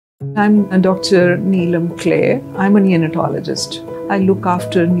I'm Dr. Neelam Kler. I'm a neonatologist. I look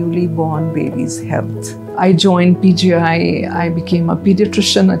after newly born babies' health. I joined PGI. I became a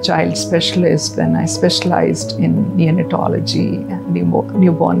pediatrician, a child specialist, and I specialized in neonatology and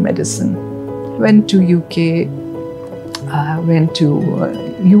newborn medicine. Went to UK, went to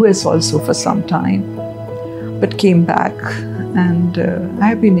US also for some time, but came back, and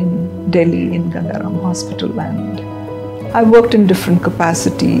I've been in Delhi in Gangaram Hospital, and I worked in different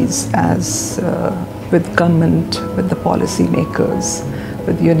capacities as with government, with the policy makers,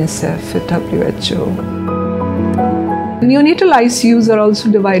 with UNICEF, with WHO. Neonatal ICUs are also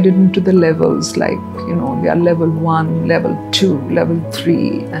divided into the levels, like, they are level 1, level 2, level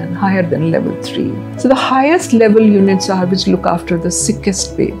 3, and higher than level 3. So the highest level units are which look after the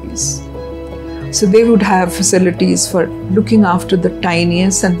sickest babies. So they would have facilities for looking after the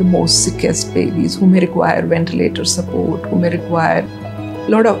tiniest and the most sickest babies who may require ventilator support, who may require a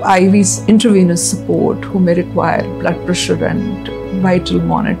lot of IVs, intravenous support, who may require blood pressure and vital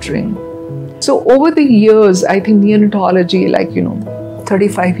monitoring. So over the years, I think neonatology,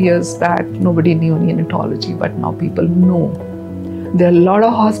 35 years back, nobody knew neonatology, but now people know. There are a lot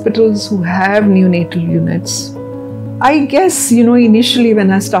of hospitals who have neonatal units. I guess, initially when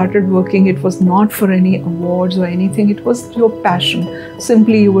I started working, it was not for any awards or anything. It was your passion.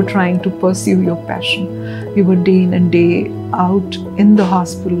 Simply, you were trying to pursue your passion. You were day in and day out in the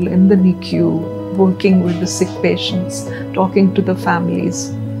hospital, in the NICU, working with the sick patients, talking to the families,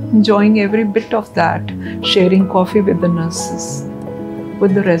 enjoying every bit of that, sharing coffee with the nurses,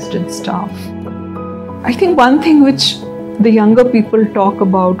 with the resident staff. I think one thing which the younger people talk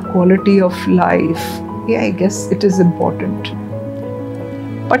about, quality of life, yeah, I guess it is important.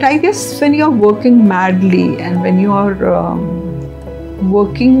 But I guess when you're working madly and when you're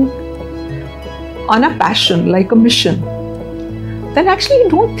working on a passion, like a mission, then actually you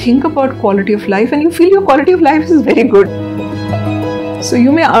don't think about quality of life and you feel your quality of life is very good. So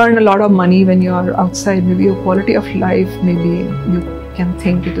you may earn a lot of money when you're outside, maybe your quality of life, maybe you can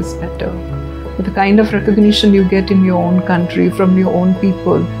think it is better. But the kind of recognition you get in your own country, from your own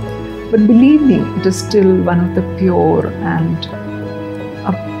people, but believe me, it is still one of the pure and,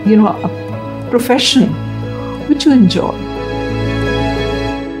 a profession which you enjoy.